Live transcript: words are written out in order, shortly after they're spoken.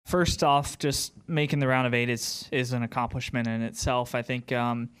first off, just making the round of 8 is an accomplishment in itself. I think,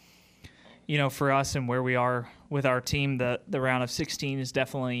 for us and where we are with our team, the round of 16 is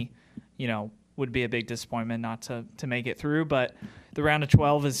definitely, would be a big disappointment not to make it through. But the round of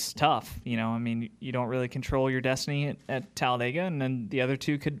 12 is tough. You don't really control your destiny at Talladega, and then the other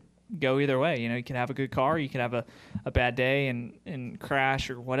two could go either way. You could have a good car, you could have a bad day and crash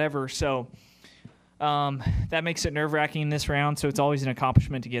or whatever. So that makes it nerve-wracking in this round. So it's always an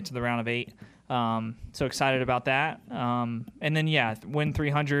accomplishment to get to the round of 8. So excited about that. And then, win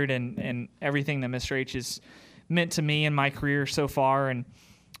 300 and everything that Mr. H has meant to me in my career so far. And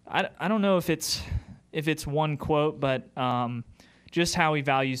I don't know if it's one quote, but just how he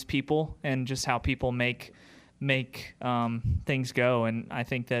values people and just how people make things go. And I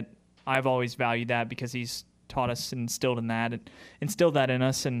think that I've always valued that because he's taught us and instilled that in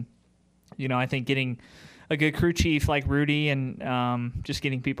us. And, I think getting a good crew chief like Rudy and just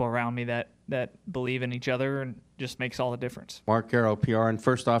getting people around me that believe in each other and just makes all the difference. Mark Garrow, PR. And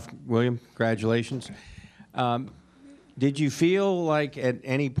first off, William, congratulations. Did you feel like at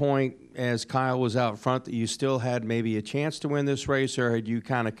any point as Kyle was out front that you still had maybe a chance to win this race, or had you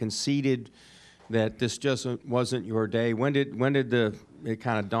kind of conceded that this just wasn't your day? When did it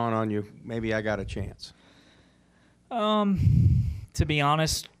kind of dawn on you, maybe I got a chance? To be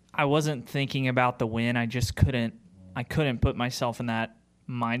honest, I wasn't thinking about the win. I just couldn't put myself in that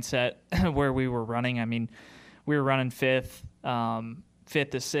mindset where we were running. I mean, we were running fifth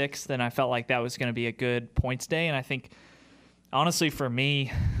to sixth, and I felt like that was going to be a good points day. And I think, honestly, for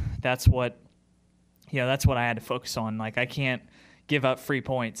me, that's what I had to focus on. Like, I can't give up free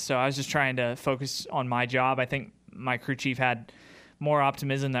points. So I was just trying to focus on my job. I think my crew chief had more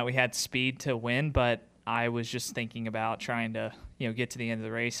optimism that we had speed to win, but I was just thinking about trying to, get to the end of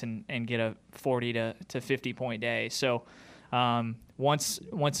the race and get a 40 to 50 point day. So once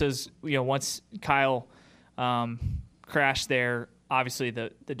Kyle crashed there, obviously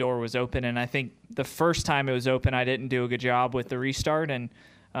the door was open, and I think the first time it was open, I didn't do a good job with the restart, and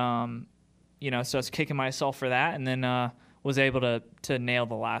so I was kicking myself for that, and then was able to nail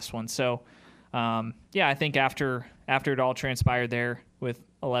the last one. So I think after it all transpired there with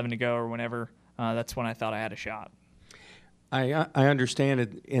 11 to go or whenever, that's when I thought I had a shot. I understand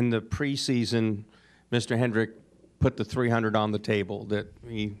it in the preseason, Mr. Hendrick put the 300 on the table, that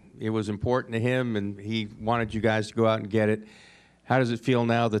it was important to him and he wanted you guys to go out and get it. How does it feel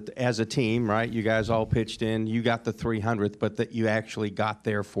now that as a team, right, you guys all pitched in, you got the 300th, but that you actually got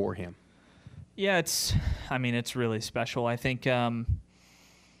there for him? Yeah, it's really special. I think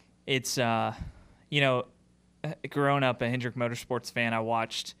it's, growing up a Hendrick Motorsports fan, I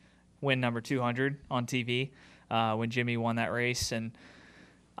watched win number 200 on TV when Jimmy won that race. And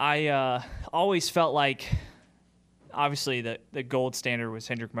I always felt like, obviously, the gold standard was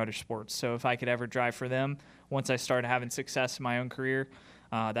Hendrick Motorsports. So if I could ever drive for them, once I started having success in my own career,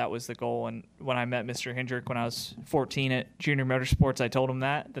 that was the goal. And when I met Mr. Hendrick when I was 14 at Junior Motorsports, I told him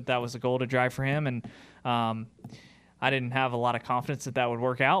that was the goal, to drive for him. And I didn't have a lot of confidence that would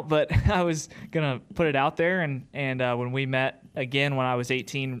work out, but I was going to put it out there. And when we met again when I was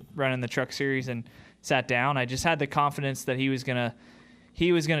 18 running the Truck Series and sat down, I just had the confidence that he was going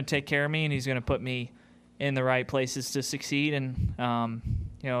to take care of me, and he's going to put me in the right places to succeed. And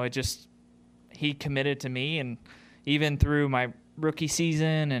he committed to me, and even through my rookie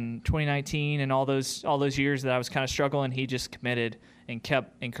season and 2019 and all those years that I was kind of struggling, he just committed and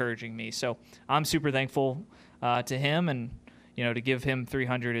kept encouraging me. So I'm super thankful to him, and to give him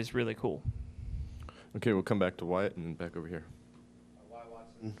 300 is really cool. Okay, we'll come back to Wyatt and back over here.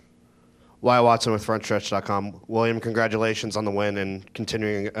 Wyatt Watson with FrontStretch.com. William, congratulations on the win and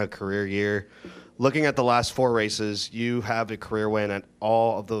continuing a career year. Looking at the last 4 races, you have a career win at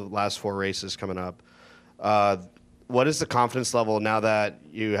all of the last 4 races coming up. What is the confidence level now that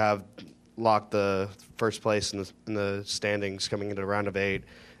you have locked the first place in the standings coming into the round of 8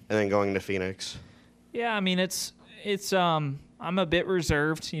 and then going to Phoenix? Yeah, it's I'm a bit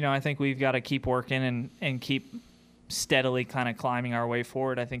reserved. I think we've got to keep working and keep steadily kind of climbing our way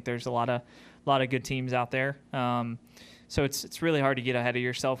forward. I think there's a lot of good teams out there. So it's really hard to get ahead of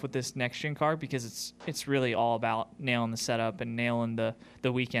yourself with this next gen car, because it's really all about nailing the setup and nailing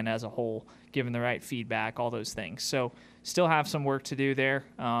the weekend as a whole, giving the right feedback, all those things. So still have some work to do there,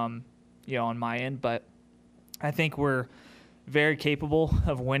 on my end, but I think we're very capable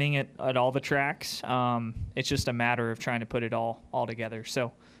of winning at all the tracks. It's just a matter of trying to put it all together.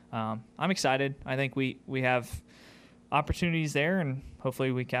 So I'm excited. I think we have opportunities there, and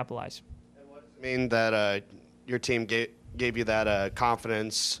hopefully we capitalize. And what does it mean that your team gave you that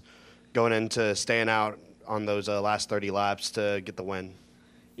confidence going into staying out on those last 30 laps to get the win?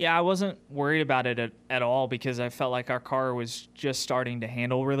 Yeah, I wasn't worried about it at all because I felt like our car was just starting to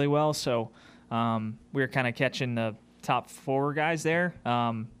handle really well. So we were kind of catching the top 4 guys there,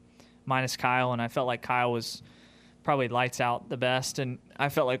 minus Kyle, and I felt like Kyle was probably lights out the best, and I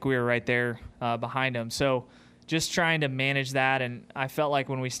felt like we were right there behind him. So just trying to manage that, and I felt like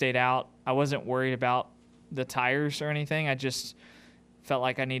when we stayed out, I wasn't worried about the tires or anything. I just felt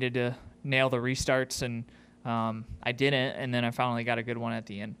like I needed to nail the restarts, and I didn't, and then I finally got a good one at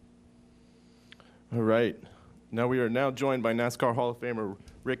the end. All right. Now we are now joined by NASCAR Hall of Famer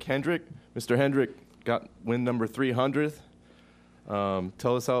Rick Hendrick. Mr. Hendrick got win number 300th.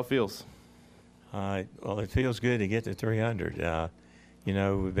 Tell us how it feels. Well, it feels good to get to 300.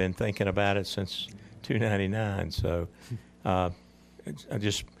 We've been thinking about it since 299. So I'm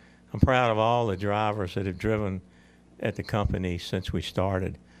proud of all the drivers that have driven at the company since we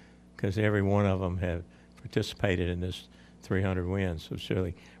started, because every one of them have participated in this 300 wins. So it's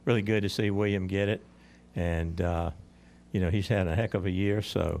really, really good to see William get it. And, he's had a heck of a year.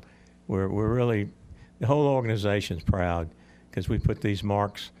 So we're really, the whole organization's proud because we put these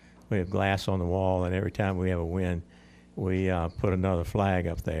marks. We have glass on the wall, and every time we have a win, we put another flag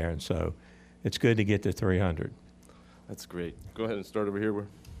up there. And so it's good to get to 300. That's great. Go ahead and start over here.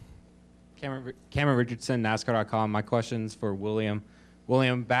 Cameron Richardson, NASCAR.com. My question's for William.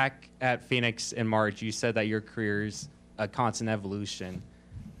 William, back at Phoenix in March, you said that your career's a constant evolution.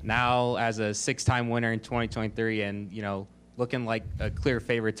 Now, as a 6-time winner in 2023 and, looking like a clear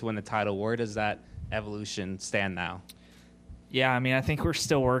favorite to win the title, where does that evolution stand now? Yeah, I mean, I think we're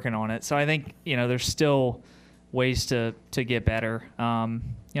still working on it. So I think, there's still ways to get better.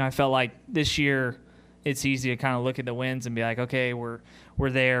 I felt like this year it's easy to kind of look at the wins and be like, okay, we're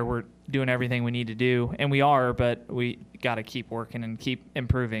there, we're doing everything we need to do, and we are, but we got to keep working and keep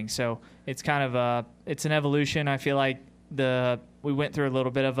improving. So it's kind of it's an evolution. I feel like we went through a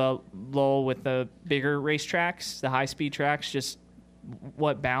little bit of a lull with the bigger racetracks, the high-speed tracks, just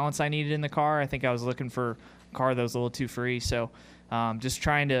what balance I needed in the car. I think I was looking for a car that was a little too free. So just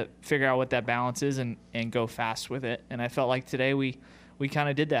trying to figure out what that balance is and go fast with it. And I felt like today we kind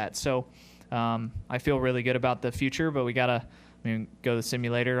of did that. So I feel really good about the future, but we got to go to the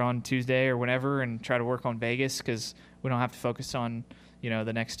simulator on Tuesday or whenever and try to work on Vegas because we don't have to focus on,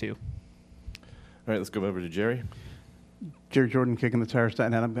 the next 2. All right, let's go over to Jerry. Jerry Jordan, Kicking the Tires.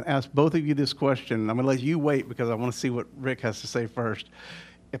 And I'm going to ask both of you this question. I'm going to let you wait because I want to see what Rick has to say first.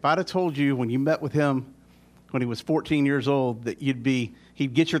 If I'd have told you when you met with him when he was 14 years old that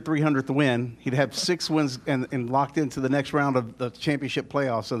he'd get your 300th win, he'd have 6 wins and locked into the next round of the championship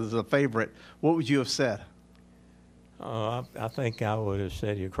playoffs, so there's a favorite, what would you have said? I think I would have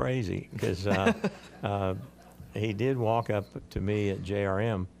said you're crazy because he did walk up to me at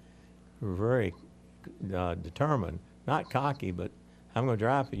JRM very determined, not cocky, but I'm going to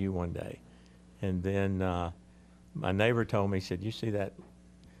drive for you one day. And then my neighbor told me, he said, you see that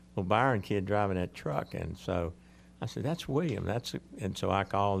little Byron kid driving that truck? And so I said, that's William. And so I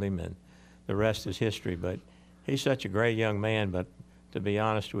called him, and the rest is history. But he's such a great young man, but to be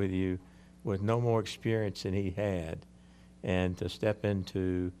honest with you, with no more experience than he had, and to step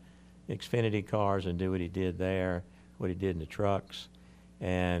into Xfinity cars and do what he did there, what he did in the trucks,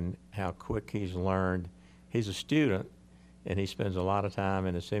 and how quick he's learned. He's a student, and he spends a lot of time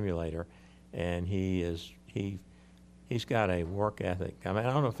in the simulator, and he's got a work ethic. I mean,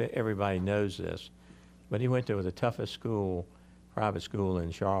 I don't know if everybody knows this, but he went to the toughest school, private school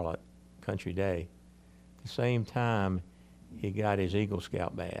in Charlotte, Country Day. At the same time, he got his Eagle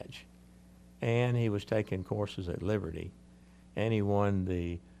Scout badge, and he was taking courses at Liberty, and he won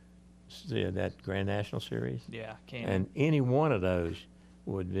that Grand National Series. Yeah, and any one of those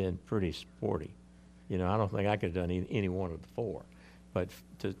would have been pretty sporty. I don't think I could have done any one of the 4, but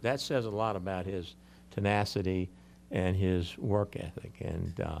that says a lot about his tenacity and his work ethic,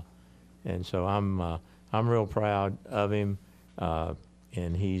 and so I'm real proud of him, and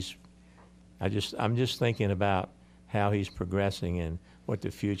I'm just thinking about how he's progressing and what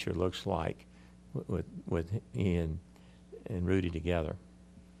the future looks like with he and Rudy together.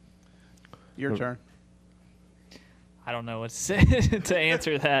 Your turn. I don't know what to say to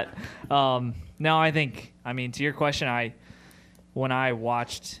answer that. No, I think, to your question, when I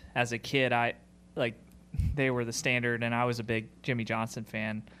watched as a kid, they were the standard, and I was a big Jimmy Johnson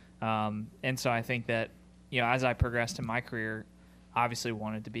fan. And so I think that, as I progressed in my career, obviously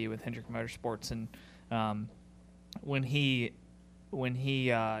wanted to be with Hendrick Motorsports. And when he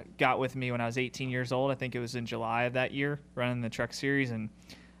got with me when I was 18 years old, I think it was in July of that year, running the Truck Series, and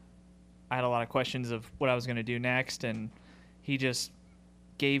I had a lot of questions of what I was going to do next, and he just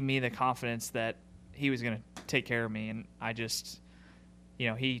gave me the confidence that he was going to take care of me, and I just,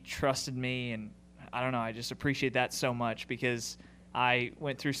 he trusted me, and I don't know, I just appreciate that so much because I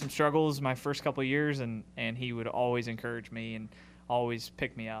went through some struggles my first couple of years, and he would always encourage me and always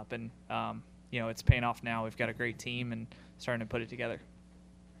pick me up. And, it's paying off now. We've got a great team and starting to put it together.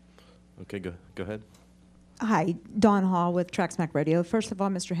 Okay, go ahead. Hi, Dawn Hall with TrackSmack Radio. First of all,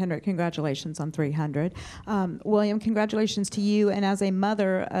 Mr. Hendrick, congratulations on 300. William, congratulations to you. And as a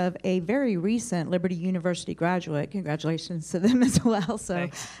mother of a very recent Liberty University graduate, congratulations to them as well. So,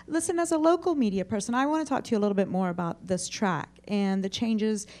 Thanks. Listen, as a local media person, I want to talk to you a little bit more about this track and the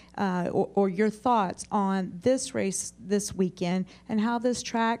changes or your thoughts on this race this weekend and how this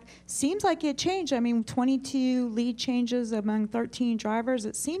track seems like it changed. I mean, 22 lead changes among 13 drivers.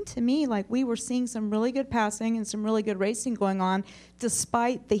 It seemed to me like we were seeing some really good passing and some really good racing going on,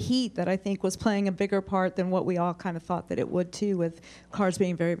 despite the heat that I think was playing a bigger part than what we all kind of thought that it would too, with cars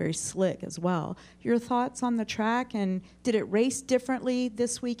being very, very slick as well. Your thoughts on the track, and did it race differently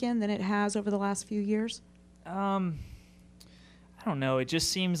this weekend than it has over the last few years? I don't know. It just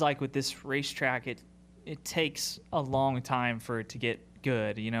seems like with this racetrack, it takes a long time for it to get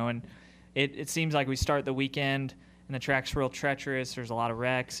good, and it seems like we start the weekend and the track's real treacherous. There's a lot of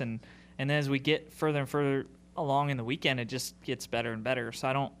wrecks, and then as we get further and further along in the weekend, it just gets better and better. So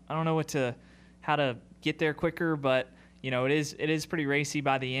I don't know how to get there quicker, but it is pretty racy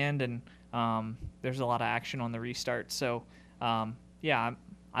by the end, and there's a lot of action on the restart. So I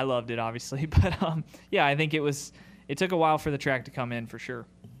loved it obviously, but I think it took a while for the track to come in for sure.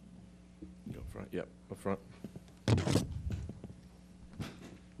 Go front. Yep, up front.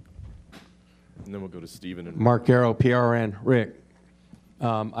 And then we'll go to Steven and Mark Garrow, PRN. Rick,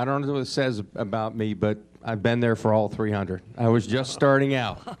 I don't know what it says about me, but I've been there for all 300. I was just starting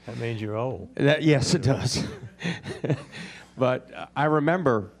out. That means you're old. Yes, it does. But I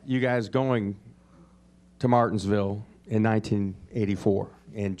remember you guys going to Martinsville in 1984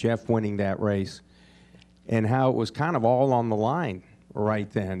 and Jeff winning that race, and how it was kind of all on the line right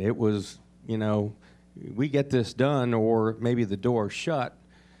then. It was, we get this done or maybe the door's shut.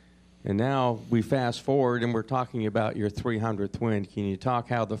 And now we fast forward and we're talking about your 300th win. Can you talk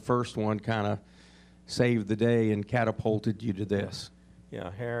how the first one kind of saved the day and catapulted you to this? Yeah,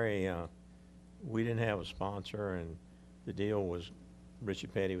 Harry, we didn't have a sponsor, and the deal was Richie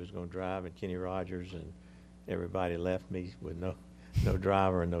Petty was going to drive and Kenny Rogers, and everybody left me with no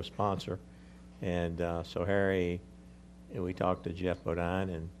driver and no sponsor. And so Harry, and we talked to Jeff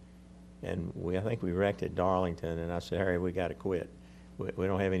Bodine, and I think we wrecked at Darlington, and I said, Harry, we got to quit. We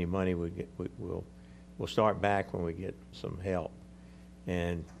don't have any money. We'll start back when we get some help.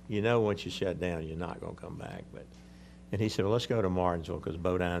 And once you shut down, you're not going to come back. And he said, well, let's go to Martinsville because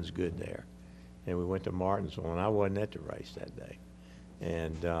Bodine's good there. And we went to Martinsville, and I wasn't at the race that day.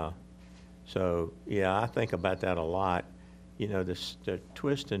 And so, I think about that a lot. The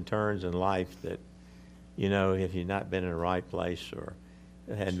twists and turns in life that, if you've not been in the right place or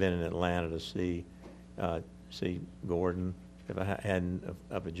hadn't been in Atlanta to see Gordon, if I hadn't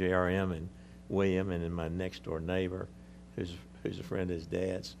up at JRM and William, and then my next door neighbor, who's a friend of his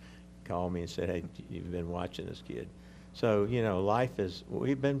dad's, called me and said, hey, you've been watching this kid. So, life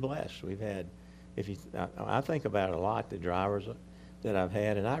we've been blessed. We've had, I think about it a lot, the drivers that I've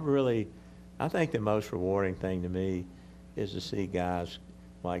had, and I think the most rewarding thing to me is to see guys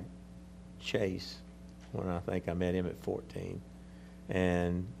like Chase, when I think I met him at 14,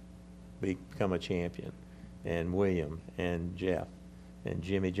 and become a champion, and William and Jeff and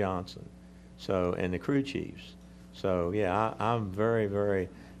Jimmy Johnson, and the crew chiefs. So I'm very, very,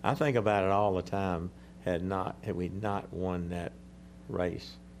 I think about it all the time. Had we not won that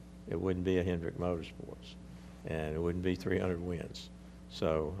race, it wouldn't be a Hendrick Motorsports, and it wouldn't be 300 wins.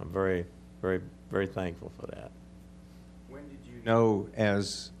 So I'm very, very, very thankful for that. When did you know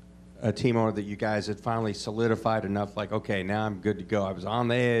as a team owner that you guys had finally solidified enough, like, okay, now I'm good to go? I was on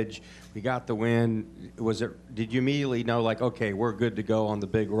the edge. We got the win. Did you immediately know, like, okay, we're good to go on the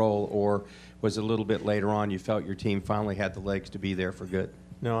big roll, or was it a little bit later on you felt your team finally had the legs to be there for good?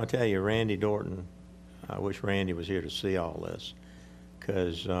 No, I'll tell you, Randy Dorton, I wish Randy was here to see all this,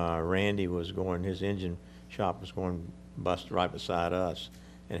 because Randy was his engine shop was going bust right beside us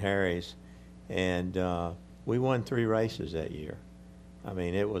and Harry's, and we won 3 races that year. I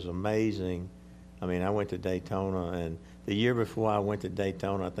mean, it was amazing. I mean, I went to Daytona, and the year before I went to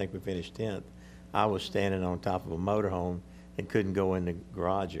Daytona, I think we finished 10th. I was standing on top of a motorhome and couldn't go in the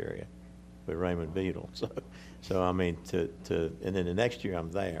garage area with Raymond Beadle. So I mean, and then the next year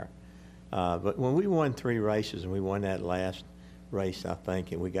I'm there. But when we won 3 races, and we won that last race, I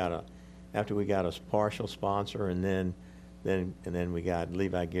think, and after we got a partial sponsor, and then we got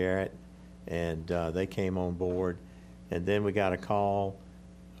Levi Garrett, and they came on board, and then we got a call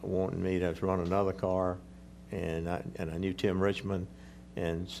wanting me to run another car, and I knew Tim Richmond.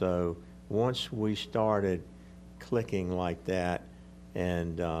 And so once we started clicking like that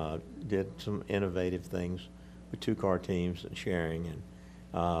and did some innovative things with two-car teams and sharing, and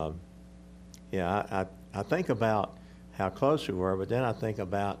I think about how close we were, but then I think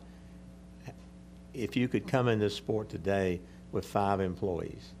about if you could come in this sport today with 5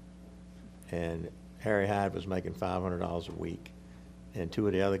 employees, and Harry Hyde was making $500 a week, and 2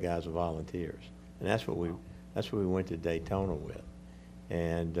 of the other guys were volunteers, and that's what we went to Daytona with.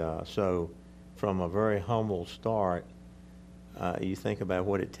 And so from a very humble start, you think about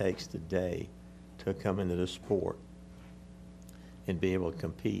what it takes today to come into this sport and be able to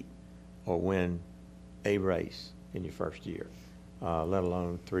compete or win a race in your first year, let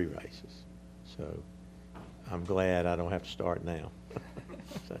alone 3 races. So I'm glad I don't have to start now.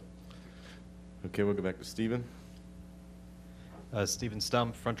 So. Okay, we'll go back to Steven. Steven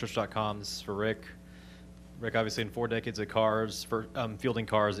Stump, frontstretch.com. This is for Rick. Rick, obviously in 4 decades of cars, for fielding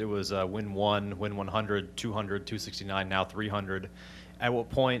cars, it was win 1, win 100, 200, 269, now 300. At what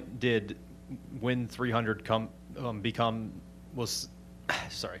point did win 300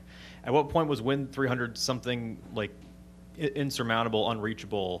 at what point was win 300 something like insurmountable,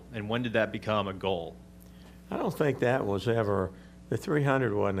 unreachable, and when did that become a goal? I don't think that was ever, the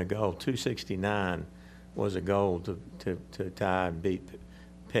 300 wasn't a goal. 269 was a goal to tie and beat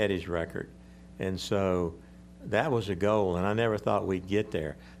Petty's record. And so that was a goal, and I never thought we'd get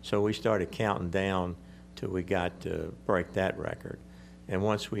there. So we started counting down till we got to break that record. And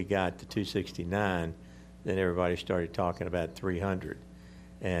once we got to 269, then everybody started talking about 300.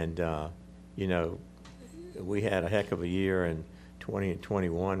 And, you know, we had a heck of a year in 20 and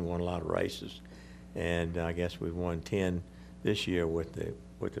 21, won a lot of races. And I guess we won 10 this year with the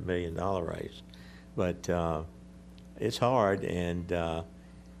 $1 million race. But it's hard, and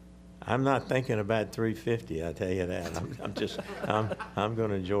I'm not thinking about 350. I tell you that. I'm going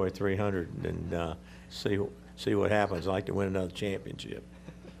to enjoy 300 and see what happens. I'd like to win another championship.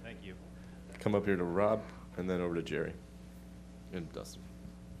 Thank you. Come up here to Rob, and then over to Jerry and Dustin.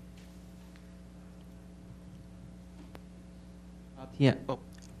 Yeah. Oh.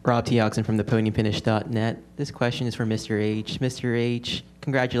 Rob T. Oxen from theponyfinish.net. This question is for Mr. H. Mr. H,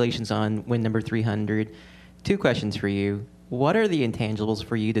 congratulations on win number 300. 2 questions for you. What are the intangibles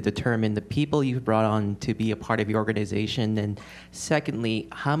for you to determine the people you've brought on to be a part of your organization? And secondly,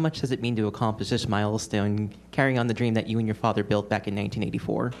 how much does it mean to accomplish this milestone, carrying on the dream that you and your father built back in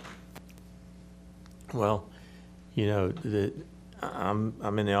 1984? Well, you know,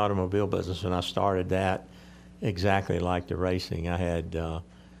 I'm in the automobile business, and I started that exactly like the racing. I had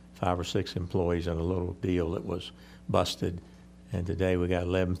 5 or 6 employees on a little deal that was busted, and today we got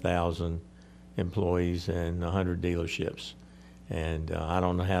 11,000 employees and 100 dealerships. And I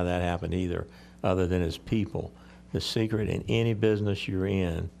don't know how that happened either, other than it's people. The secret in any business you're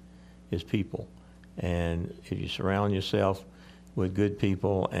in is people. And if you surround yourself with good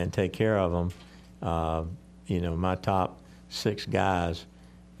people and take care of them, you know, my top 6 guys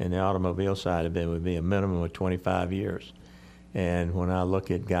in the automobile side have been with me a minimum of 25 years. And when I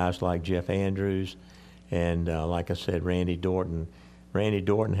look at guys like Jeff Andrews and, like I said, Randy Dorton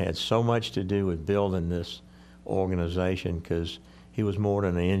had so much to do with building this organization because he was more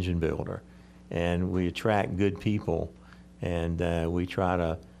than an engine builder. And we attract good people, and we try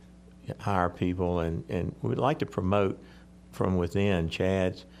to hire people, and we'd like to promote from within.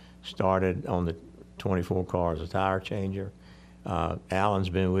 Chad's started on the 24 car as a tire changer. Alan's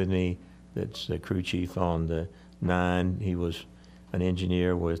been with me, that's the crew chief on the 9. He was an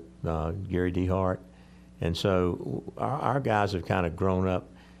engineer with Gary DeHart. And so our guys have kind of grown up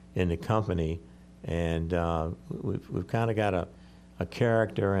in the company, and we've kind of got a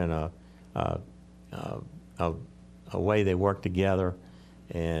character and a way they work together.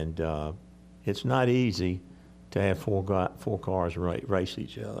 And it's not easy to have four cars race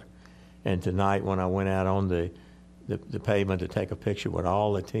each other. And tonight when I went out on the pavement to take a picture with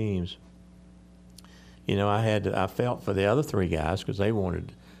all the teams, you know, I felt for the other 3 guys because they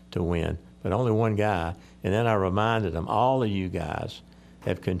wanted to win, but only one guy. And then I reminded them, all of you guys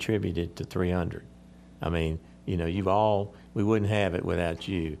have contributed to 300. I mean, you know, we wouldn't have it without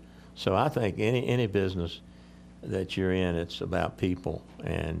you. So I think any business that you're in, it's about people,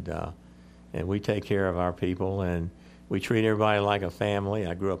 and we take care of our people, and we treat everybody like a family.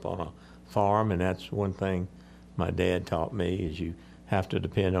 I grew up on a farm, and that's one thing my dad taught me, is you have to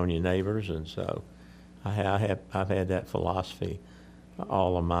depend on your neighbors, and so I've had that philosophy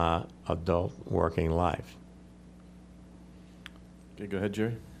all of my adult working life. Okay, go ahead,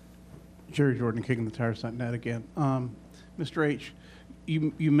 Jerry. Jerry Jordan, kicking the tires.net again. Mr. H,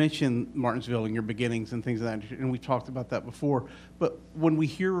 you mentioned Martinsville in your beginnings and things of that nature, and we talked about that before. But when we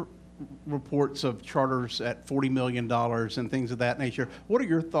hear reports of charters at $40 million and things of that nature, what are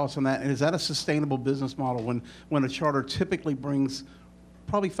your thoughts on that? And is that a sustainable business model when a charter typically brings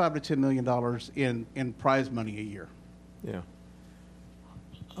probably $5 to $10 million in prize money a year? Yeah.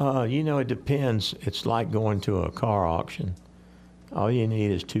 It depends. It's like going to a car auction. All you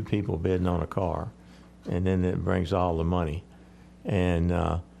need is two people bidding on a car, and then it brings all the money. And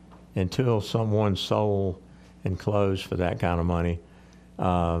until someone's sold and closed for that kind of money,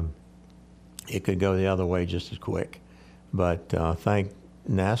 it could go the other way just as quick. But thank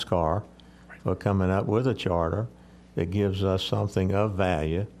NASCAR for coming up with a charter that gives us something of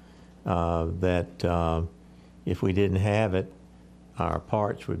value that if we didn't have it, our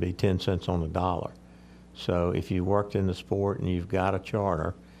parts would be 10 cents on the dollar. So if you worked in the sport and you've got a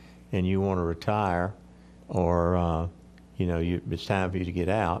charter and you want to retire or, it's time for you to get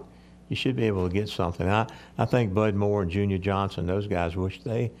out, you should be able to get something. I think Bud Moore and Junior Johnson, those guys wish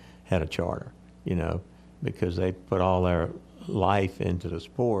they had a charter, because they put all their life into the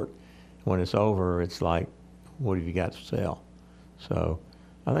sport. When it's over, it's like, what have you got to sell? So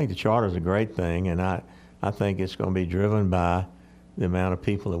I think the charter is a great thing, and I think it's going to be driven by the amount of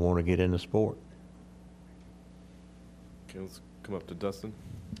people that want to get in the sport. Okay, let's come up to Dustin.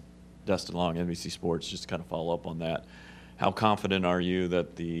 Dustin Long, NBC Sports, just to kind of follow up on that. How confident are you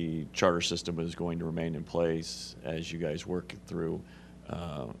that the charter system is going to remain in place as you guys work through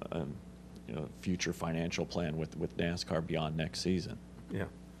future financial plan with NASCAR beyond next season? Yeah.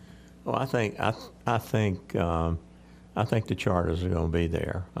 Well, I think the charters are going to be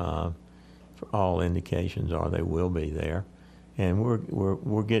there. For all indications are they will be there, and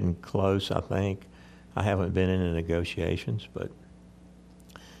we're getting close. I think I haven't been in the negotiations, but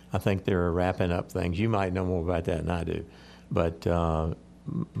I think they're wrapping up things. You might know more about that than I do, but I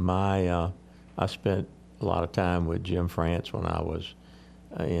spent a lot of time with Jim France when I was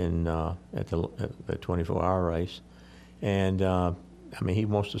at the 24-hour race, and he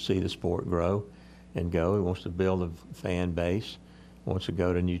wants to see the sport grow and go. He wants to build a fan base, wants to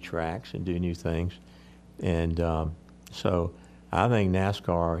go to new tracks and do new things, and so I think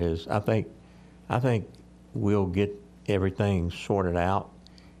NASCAR is. I think we'll get everything sorted out,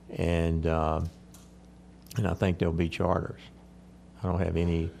 and I think there'll be charters. I don't have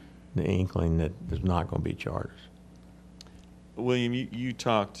any inkling that there's not going to be charters. William, you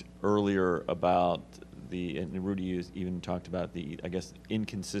talked earlier about and Rudy even talked about the, I guess,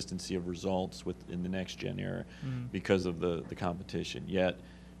 inconsistency of results in the next gen era because of the competition. Yet,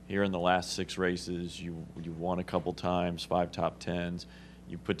 here in the last 6 races, you won a couple times, 5 top 10s.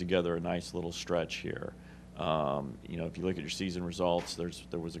 You put together a nice little stretch here. If you look at your season results,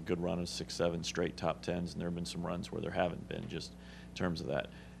 there was a good run of 6, 7 straight top 10s, and there have been some runs where there haven't been, just in terms of that.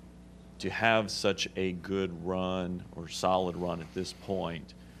 To have such a good run or solid run at this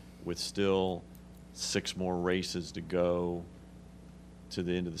point with still 6 more races to go to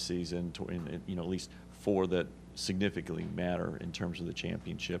the end of the season, at least 4 that significantly matter in terms of the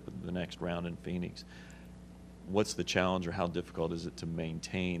championship and the next round in Phoenix. What's the challenge, or how difficult is it to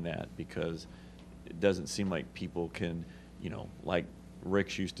maintain that? Because it doesn't seem like people can, like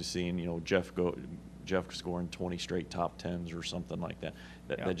Rick's used to seeing, Jeff scoring 20 straight top 10s or something like that.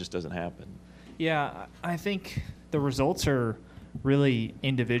 That just doesn't happen. Yeah, I think the results are really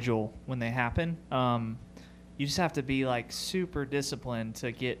individual when they happen. You just have to be super disciplined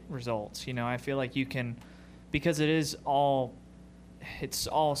to get results. I feel like you can, because it's all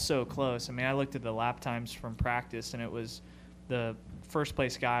so close. I looked at the lap times from practice, and it was the first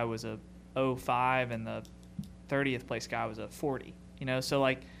place guy was a 05 and the 30th place guy was a 40.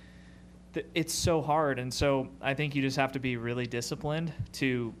 So it's so hard, and so I think you just have to be really disciplined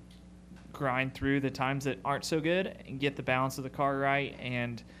to grind through the times that aren't so good and get the balance of the car right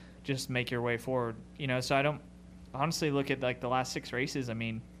and just make your way forward. So I don't honestly look at the last 6 races.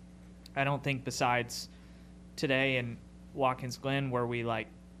 I don't think besides today and Watkins Glen where we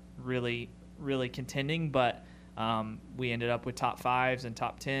really, really contending, but we ended up with top 5s and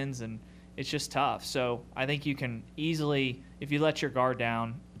top 10s, and it's just tough. So I think you can easily, if you let your guard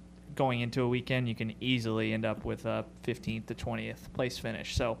down going into a weekend, you can easily end up with a 15th to 20th place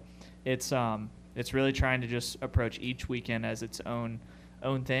finish. So it's really trying to just approach each weekend as its own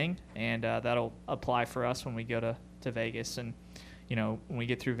thing, and that'll apply for us when we go to Vegas. And when we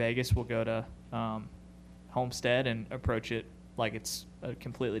get through Vegas, we'll go to Homestead and approach it like it's a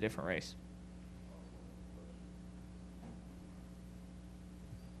completely different race.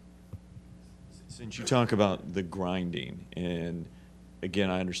 Since you talk about the grinding, and again,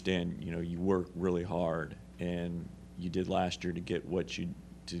 I understand, you work really hard and you did last year to get what you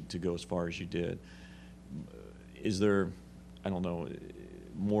to go as far as you did. Is there, I don't know,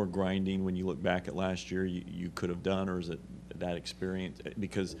 more grinding when you look back at last year you could have done, or is it that experience?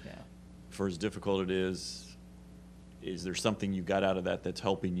 Because for as difficult it is there something you got out of that that's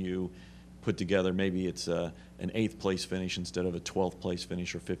helping you put together? Maybe it's an 8th place finish instead of a 12th place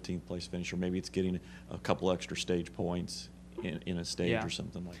finish or 15th place finish, or maybe it's getting a couple extra stage points in a stage or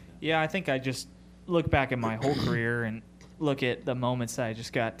something like that. Yeah, I think I just look back at my whole career and look at the moments that I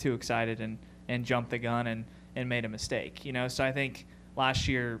just got too excited and jumped the gun and made a mistake, you know. So I think last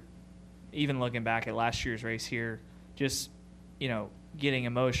year, even looking back at last year's race here, just, you know, getting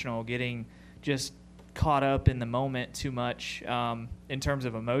emotional, getting just caught up in the moment too much in terms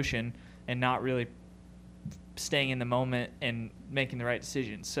of emotion, and not really staying in the moment and making the right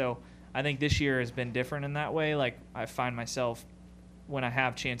decisions. So I think this year has been different in that way. Like, I find myself, when I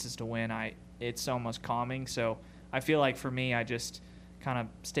have chances to win, it's almost calming. So I feel like for me, I just kind of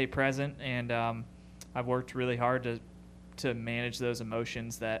stay present, and I've worked really hard to manage those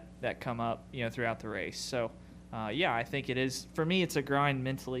emotions that come up, you know, throughout the race. So I think it is, for me, it's a grind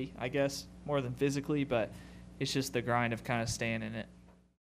mentally, I guess, more than physically, but it's just the grind of kind of staying in it.